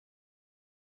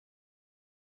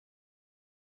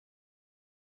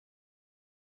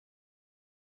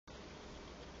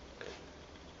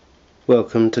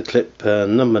Welcome to clip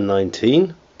number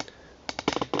 19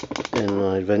 in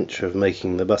my adventure of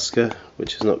making the Busker,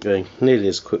 which is not going nearly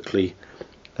as quickly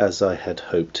as I had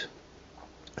hoped.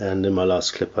 And in my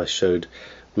last clip I showed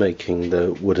making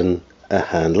the wooden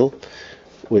handle,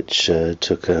 which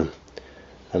took an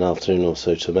afternoon or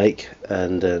so to make,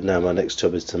 and now my next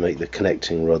job is to make the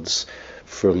connecting rods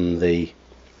from the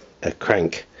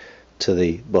crank to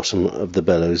the bottom of the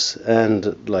bellows.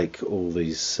 And like all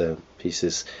these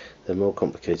pieces, they're more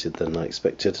complicated than I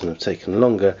expected and have taken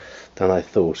longer than I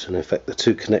thought. And in fact the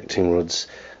two connecting rods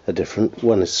are different.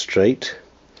 One is straight,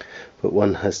 but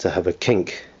one has to have a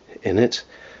kink in it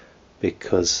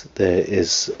because there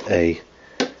is an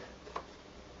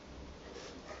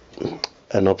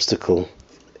obstacle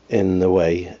in the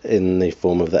way in the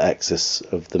form of the axis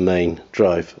of the main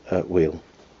drive wheel.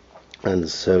 And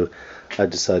so I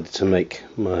decided to make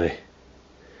my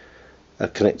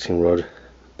connecting rod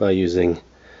by using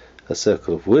a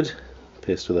circle of wood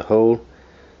pierced with a hole,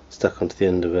 stuck onto the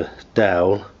end of a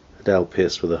dowel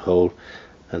pierced with a hole,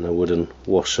 and a wooden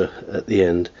washer at the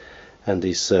end. And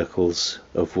these circles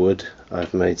of wood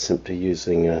I've made simply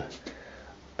using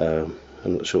I'm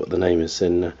not sure what the name is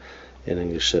in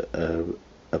English,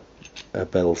 a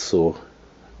bell saw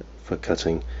for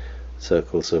cutting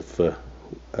circles of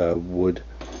wood.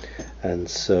 And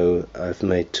so I've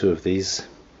made two of these.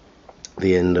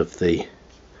 The end of the,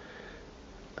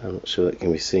 I'm not sure that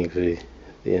can be seen clearly,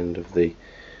 the end of the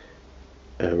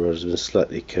rod has been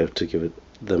slightly curved to give it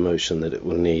the motion that it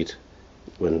will need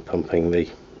when pumping the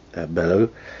bellow,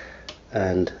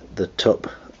 and the top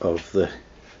of the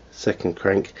second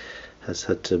crank has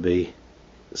had to be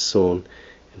sawn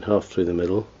in half through the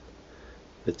middle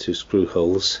with two screw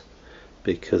holes,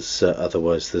 because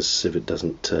otherwise if it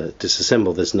doesn't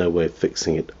disassemble, there's no way of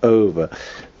fixing it over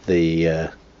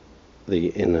the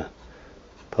inner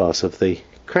part of the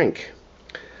crank.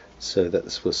 So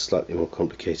that was slightly more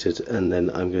complicated. And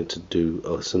then I'm going to do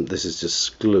this is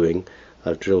just gluing.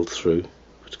 I've drilled through,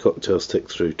 put a cocktail stick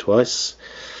through twice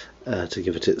to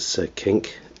give it its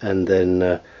kink, and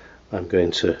then I'm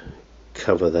going to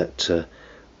cover that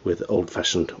with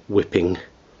old-fashioned whipping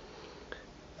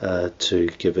to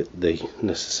give it the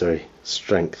necessary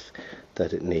strength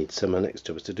that it needs. So my next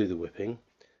job is to do the whipping.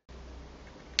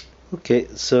 Okay,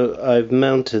 so I've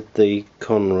mounted the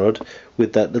con rod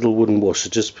with that little wooden washer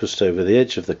just pushed over the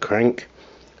edge of the crank,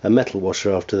 a metal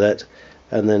washer after that,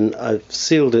 and then I've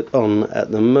sealed it on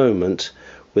at the moment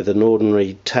with an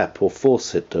ordinary tap or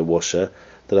faucet washer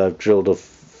that I've drilled a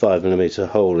 5mm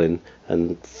hole in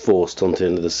and forced onto the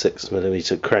end of the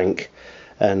 6mm crank.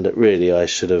 And really I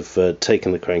should have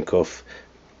taken the crank off,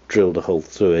 drilled a hole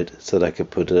through it so that I could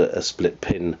put a split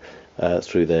pin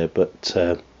through there, but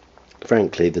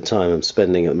frankly the time I'm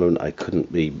spending at the moment, I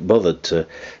couldn't be bothered to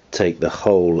take the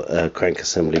whole crank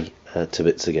assembly to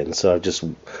bits again. So I've just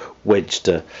wedged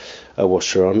a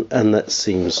washer on, and that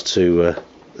seems to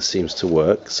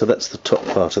work. So that's the top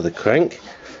part of the crank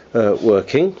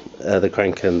working, the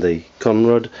crank and the con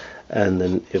rod. And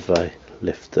then if I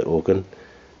lift the organ,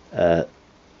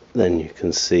 then you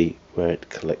can see where it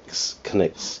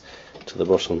connects to the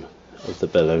bottom of the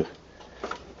bellow,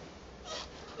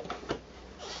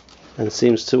 and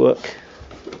seems to work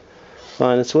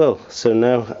fine as well. So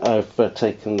now I've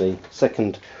taken the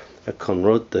second con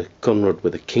rod, the con rod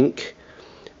with a kink,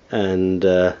 and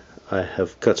I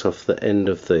have cut off the end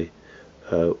of the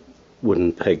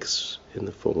wooden pegs in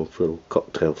the form of little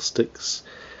cocktail sticks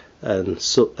and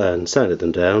sanded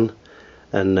them down.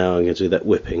 And now I'm going to do that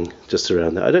whipping just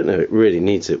around that. I don't know if it really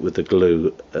needs it with the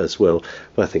glue as well,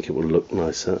 but I think it will look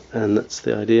nicer, and that's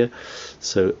the idea.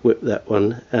 So whip that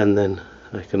one, and then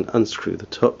I can unscrew the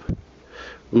top,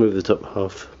 remove the top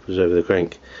half, put it over the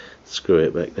crank, screw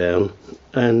it back down,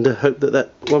 and hope that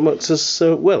that one works as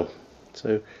well.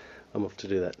 So I'm off to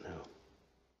do that now.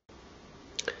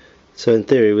 So in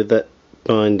theory, with that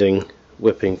binding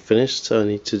whipping finished, I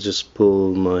need to just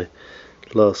pull my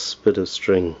last bit of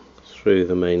string through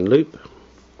the main loop,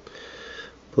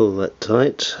 pull that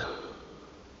tight,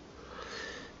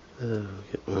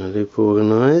 get my loop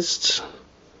organised,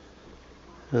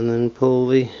 and then pull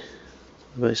the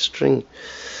base string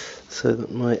so that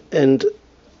my end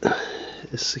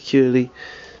is securely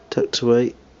tucked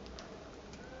away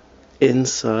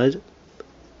inside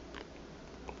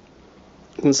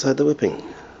the whipping,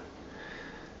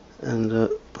 and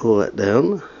pull that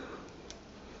down,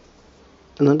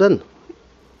 and I'm done.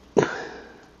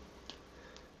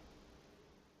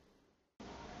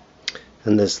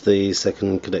 And there's the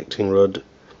second connecting rod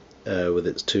with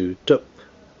its two top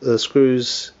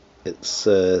screws. It's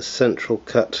central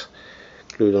cut,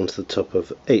 glued onto the top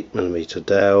of 8mm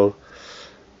dowel,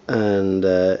 and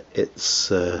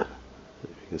it's you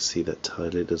can see that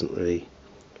tile, it doesn't really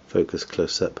focus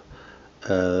close up.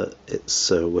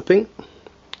 It's whipping,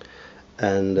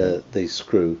 and the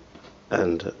screw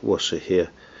and washer here,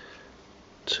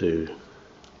 to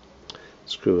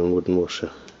screw and wooden washer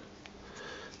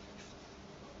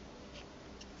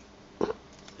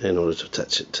in order to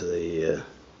attach it to the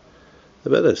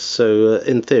bellows. So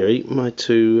in theory my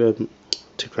two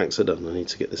cranks are done. I need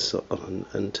to get this on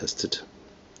and tested.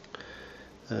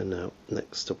 And now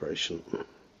next operation.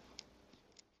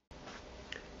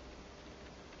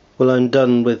 Well, I'm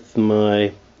done with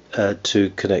my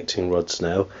two connecting rods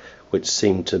now, which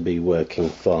seem to be working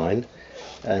fine,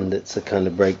 and it's a kind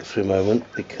of breakthrough moment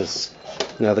because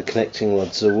now the connecting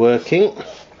rods are working,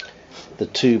 the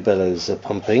two bellows are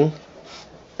pumping,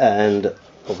 and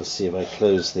obviously if I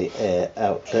close the air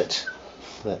outlet,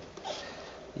 that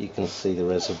you can see the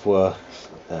reservoir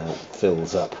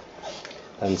fills up,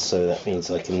 and so that means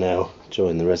I can now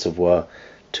join the reservoir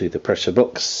to the pressure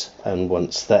box, and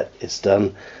once that is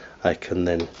done I can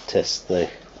then test the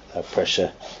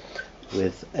pressure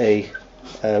with a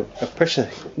pressure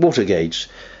water gauge.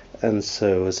 And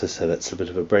so, as I said, that's a bit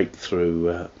of a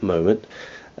breakthrough moment,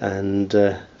 and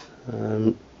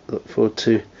look forward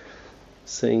to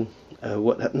seeing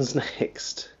what happens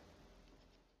next.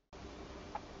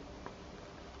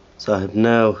 So I have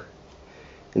now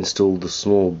installed the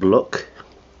small block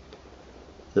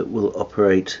that will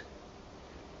operate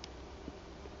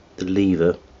the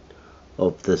lever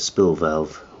of the spill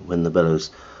valve when the bellows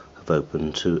have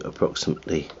opened to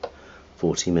approximately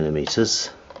 40 millimeters.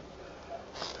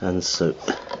 And so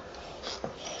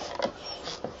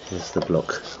here's the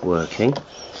block working,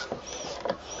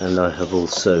 and I have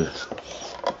also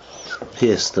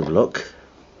pierced the block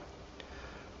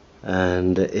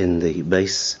and in the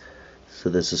base, so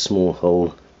there's a small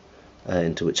hole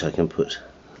into which I can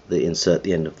insert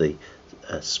the end of the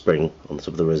spring on the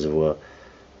top of the reservoir,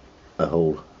 a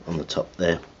hole on the top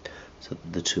there, so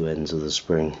the two ends of the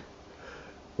spring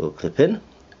will clip in,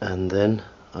 and then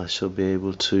I shall be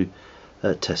able to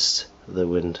test the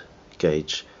wind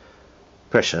gauge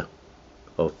pressure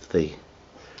of the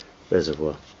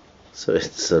reservoir. So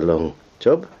it's a long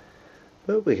job,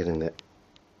 but we're getting there.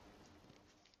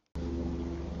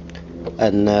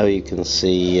 And now you can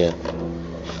see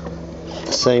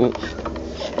the same,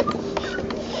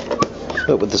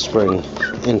 but with the spring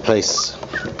in place.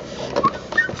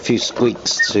 A few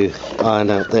squeaks to iron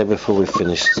out there before we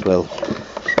finish as well.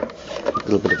 A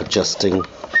little bit of adjusting,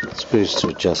 screws to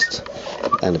adjust,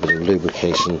 and a bit of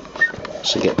lubrication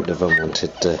to get rid of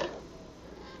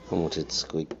unwanted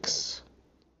squeaks.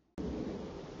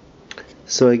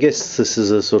 So I guess this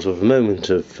is a sort of moment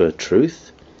of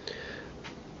truth.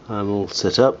 I'm all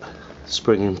set up,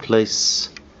 spring in place,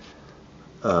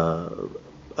 our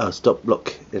stop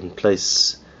block in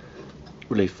place,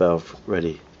 relief valve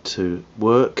ready to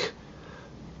work,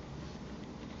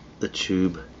 the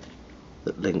tube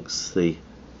that links the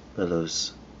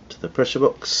bellows to the pressure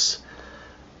box,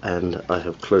 and I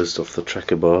have closed off the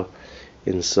tracker bar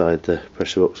inside the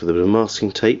pressure box with a bit of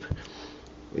masking tape,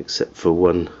 except for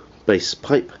one base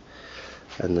pipe,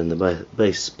 and then the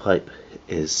base pipe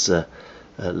is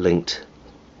linked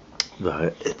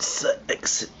via its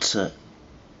exit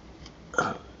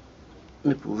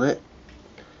nipple there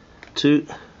to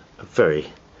a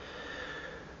very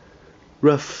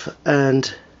rough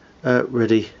and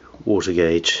ready water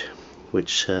gauge,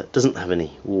 which doesn't have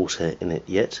any water in it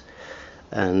yet.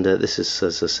 And this is,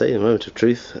 as I say, a moment of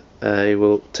truth. I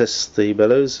will test the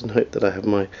bellows and hope that I have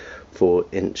my 4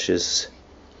 inches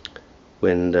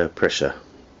wind pressure,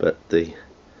 but the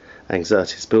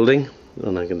anxiety is building,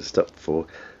 and I'm going to stop for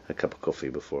a cup of coffee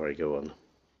before I go on.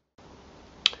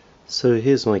 So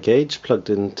here's my gauge plugged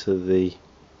into the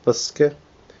Busker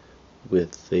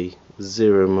with the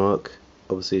 0 mark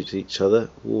obviously to each other,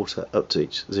 water up to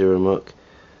each 0 mark,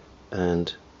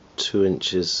 and 2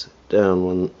 inches down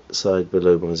one side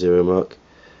below my 0 mark,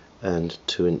 and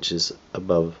 2 inches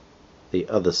above the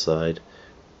other side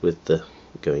with the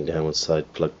going down one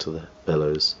side plugged to the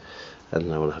bellows. And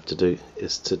now all I have to do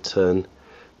is to turn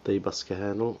the Busker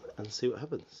handle and see what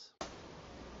happens.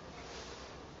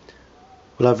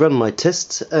 Well, I've run my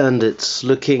tests and it's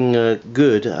looking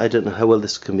good. I don't know how well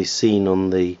this can be seen on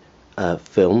the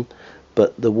film,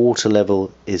 but the water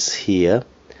level is here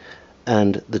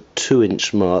and the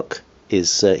 2-inch mark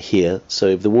is here. So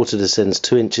if the water descends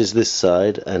 2 inches this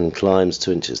side and climbs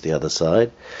 2 inches the other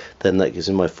side, then that gives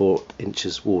me my 4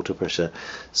 inches water pressure.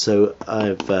 So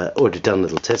I've already done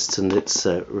little tests, and it's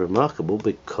remarkable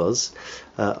because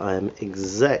I am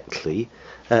exactly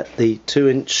at the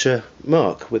 2-inch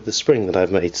mark with the spring that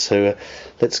I've made. So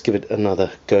let's give it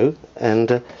another go,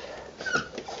 and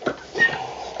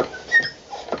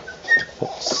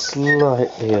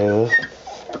slightly over.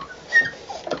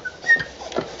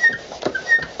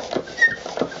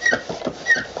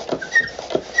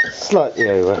 Slightly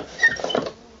over,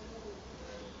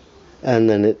 and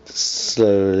then it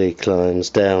slowly climbs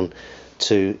down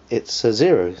to its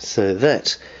 0. So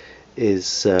that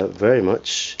is very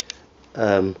much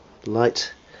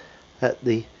light at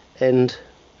the end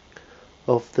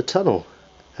of the tunnel,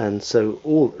 and so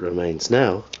all that remains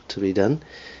now to be done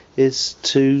is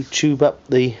to tube up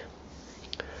the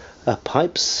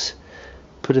pipes,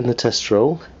 put in the test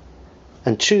roll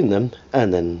and tune them,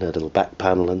 and then a little back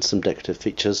panel and some decorative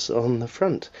features on the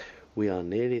front. We are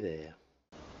nearly there.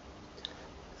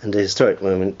 And a historic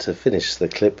moment to finish the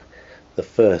clip: the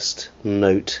first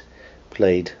note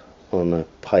played on a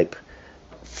pipe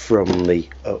from the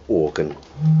organ.